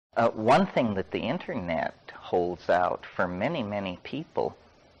One thing that the internet holds out for many, many people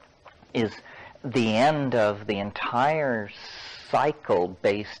is the end of the entire cycle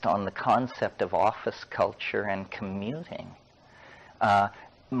based on the concept of office culture and commuting.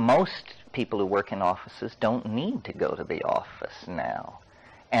 Most people who work in offices don't need to go to the office now.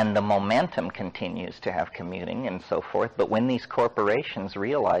 And the momentum continues to have commuting and so forth. But when these corporations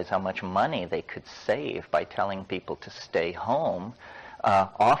realize how much money they could save by telling people to stay home,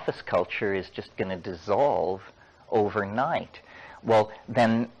 office culture is just going to dissolve overnight. Well,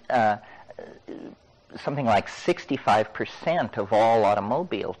 then something like 65% of all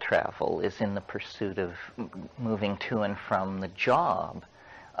automobile travel is in the pursuit of moving to and from the job.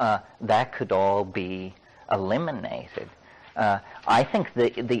 That could all be eliminated. I think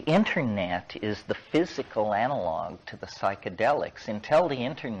the internet is the physical analog to the psychedelics. Until the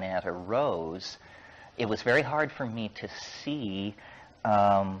internet arose, it was very hard for me to see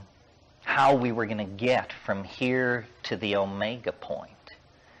how we were going to get from here to the omega point.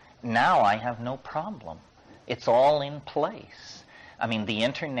 Now I have no problem. It's all in place. I mean, the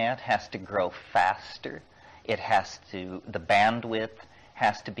internet has to grow faster. It has to, the bandwidth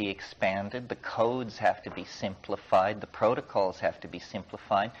has to be expanded, the codes have to be simplified, the protocols have to be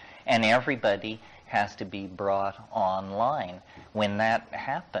simplified, and everybody has to be brought online. When that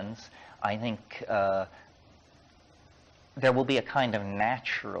happens, I think there will be a kind of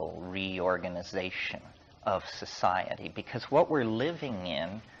natural reorganization of society, because what we're living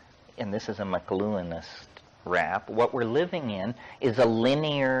in, and this is a McLuhanist rap, what we're living in is a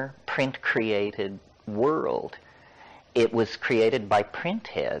linear, print-created world. It was created by print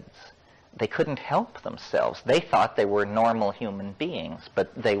heads. They couldn't help themselves. They thought they were normal human beings,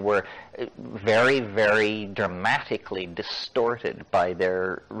 but they were very, very dramatically distorted by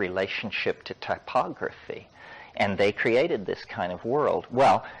their relationship to typography. And they created this kind of world.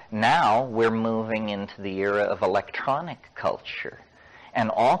 Well, now we're moving into the era of electronic culture. And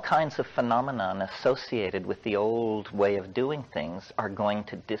all kinds of phenomenon associated with the old way of doing things are going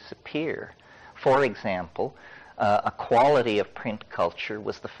to disappear. For example, a quality of print culture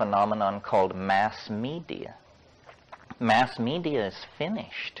was the phenomenon called mass media. Mass media is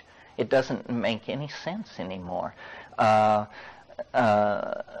finished. It doesn't make any sense anymore.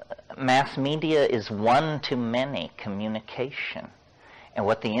 Mass media is one-to-many communication. And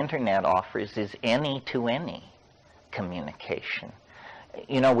what the internet offers is any-to-any communication.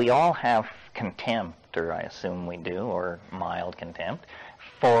 You know, we all have contempt, or I assume we do, or mild contempt,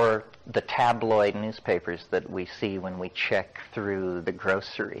 for the tabloid newspapers that we see when we check through the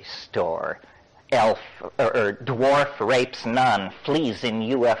grocery store. Elf, or dwarf rapes nun, flees in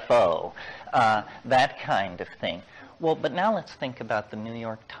UFO, that kind of thing. Well, but now let's think about the New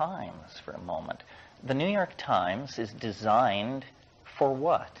York Times for a moment. The New York Times is designed for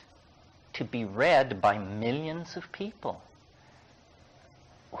what? To be read by millions of people.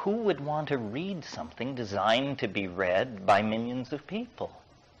 Who would want to read something designed to be read by millions of people?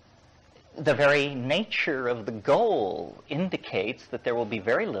 The very nature of the goal indicates that there will be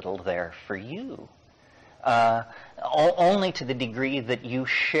very little there for you, only to the degree that you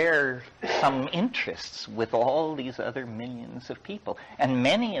share some interests with all these other millions of people. And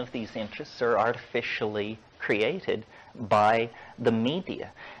many of these interests are artificially created by the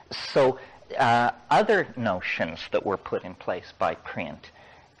media. So other notions that were put in place by print,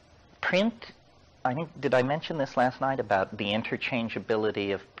 I think, did I mention this last night about the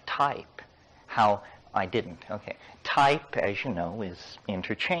interchangeability of type? How I didn't. Okay. Type, as you know, is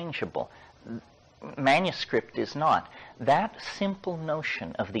interchangeable. Manuscript is not. That simple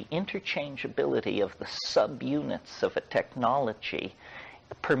notion of the interchangeability of the subunits of a technology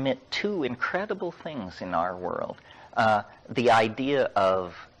permit two incredible things in our world. The idea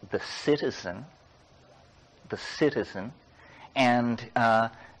of the citizen, and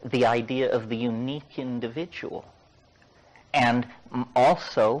the idea of the unique individual, and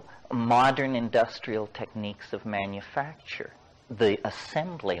also modern industrial techniques of manufacture. The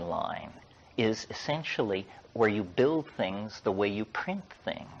assembly line is essentially where you build things the way you print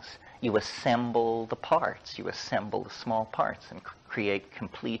things. You assemble the parts, you assemble the small parts and create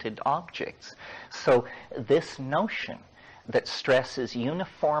completed objects. So this notion that stresses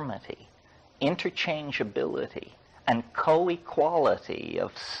uniformity, interchangeability, and co-equality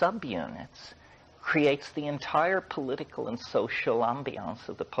of subunits creates the entire political and social ambiance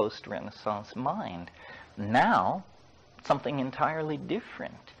of the post-Renaissance mind. Now, something entirely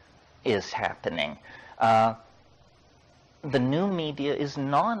different is happening. The new media is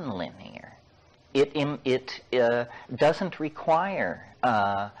non-linear. It doesn't require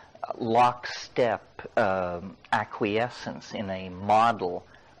lockstep acquiescence in a model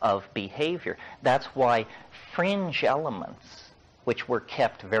of behavior. That's why fringe elements, which were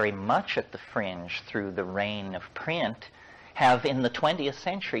kept very much at the fringe through the reign of print, have in the 20th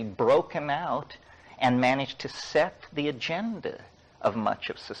century broken out and managed to set the agenda of much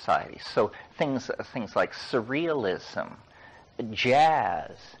of society. So things like surrealism,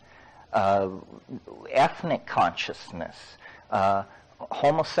 jazz, ethnic consciousness,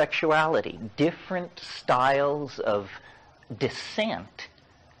 homosexuality, different styles of dissent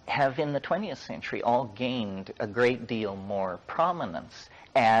have in the 20th century all gained a great deal more prominence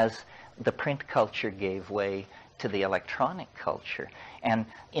as the print culture gave way to the electronic culture. And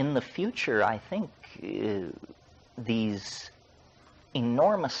in the future, I think these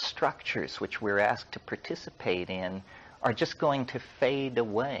enormous structures which we're asked to participate in are just going to fade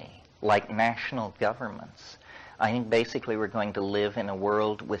away, like national governments. I think basically we're going to live in a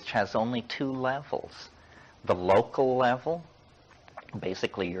world which has only two levels. The local level,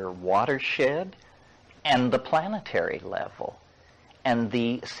 basically your watershed, and the planetary level. And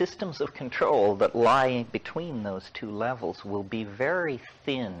the systems of control that lie between those two levels will be very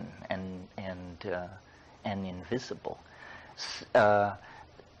thin and invisible. A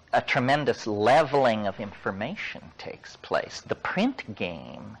tremendous leveling of information takes place. The print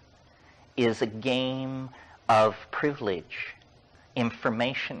game is a game of privilege.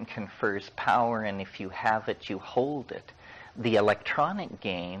 Information confers power, and if you have it, you hold it. The electronic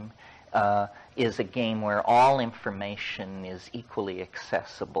game is a game where all information is equally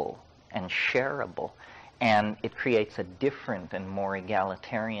accessible and shareable, and it creates a different and more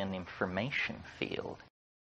egalitarian information field.